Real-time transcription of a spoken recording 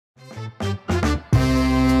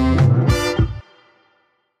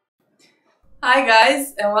Hi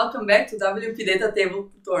guys, and welcome back to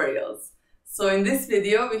wpDataTables tutorials. So in this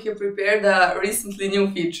video we have prepared a recently new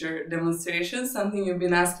feature demonstration, something you've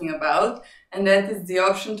been asking about, and that is the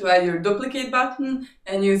option to add your duplicate button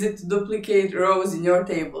and use it to duplicate rows in your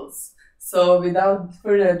tables. So without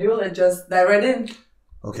further ado, let's just dive right in.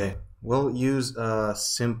 Okay, we'll use a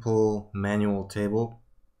simple manual table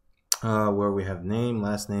where we have name,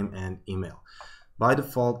 last name, and email. By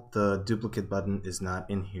default, the duplicate button is not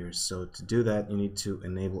in here, so to do that you need to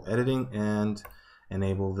enable editing and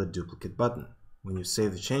enable the duplicate button. When you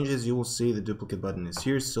save the changes, you will see the duplicate button is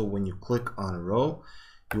here, so when you click on a row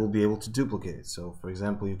you will be able to duplicate it. So for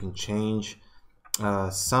example, you can change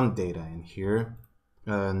some data in here,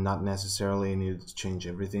 not necessarily need to change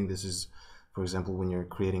everything. This is, for example, when you're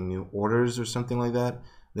creating new orders or something like that,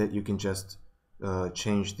 that you can just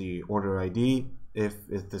change the order ID if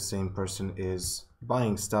the same person is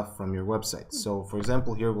buying stuff from your website. So for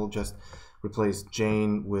example, here we'll just replace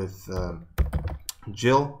Jane with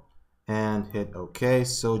Jill and hit OK.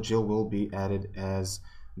 So Jill will be added as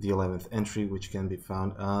the 11th entry, which can be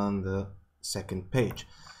found on the second page.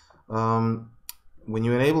 When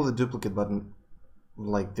you enable the duplicate button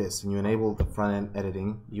like this and you enable the front end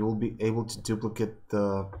editing, you will be able to duplicate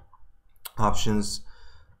the options,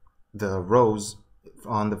 the rows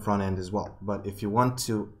on the front end as well. But if you want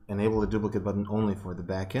to enable the duplicate button only for the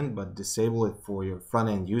back end but disable it for your front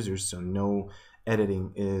end users, so no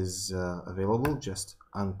editing is available, just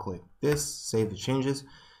unclick this, save the changes,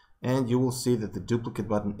 and you will see that the duplicate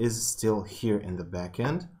button is still here in the back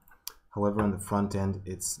end. However, on the front end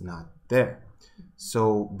it's not there.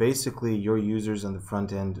 So basically your users on the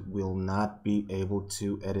front end will not be able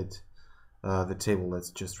to edit the table.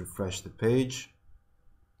 Let's just refresh the page.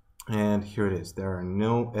 And here it is. There are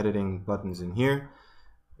no editing buttons in here.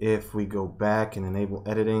 If we go back and enable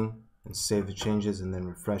editing and save the changes and then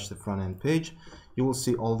refresh the front end page, you will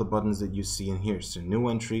see all the buttons that you see in here. So new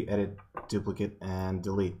entry, edit, duplicate, and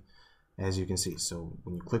delete, as you can see. So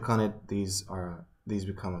when you click on it, these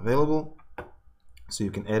become available. So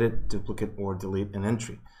you can edit, duplicate, or delete an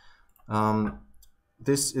entry.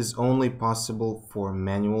 This is only possible for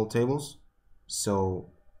manual tables.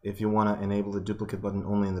 So if you want to enable the duplicate button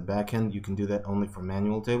only in the back end, you can do that only for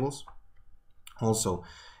manual tables. Also,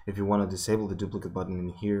 if you want to disable the duplicate button in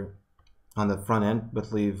here on the front end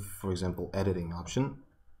but leave, for example, editing option,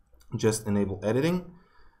 just enable editing,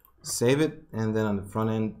 save it, and then on the front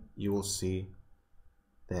end you will see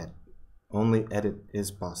that only edit is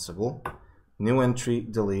possible. New entry,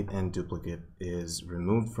 delete, and duplicate is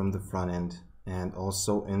removed from the front end and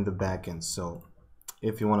also in the back end. So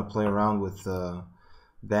if you want to play around with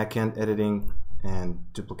back-end editing and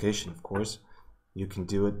duplication, of course, you can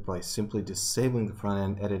do it by simply disabling the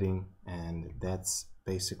front-end editing, and that's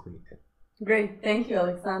basically it. Great, thank you,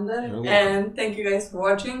 Alexander, and thank you guys for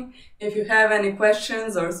watching. If you have any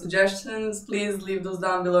questions or suggestions, please leave those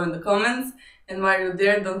down below in the comments, and while you're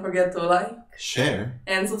there, don't forget to like, share,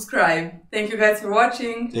 and subscribe. Thank you guys for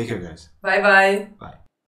watching. Take care, guys. Bye bye.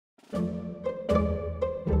 Bye.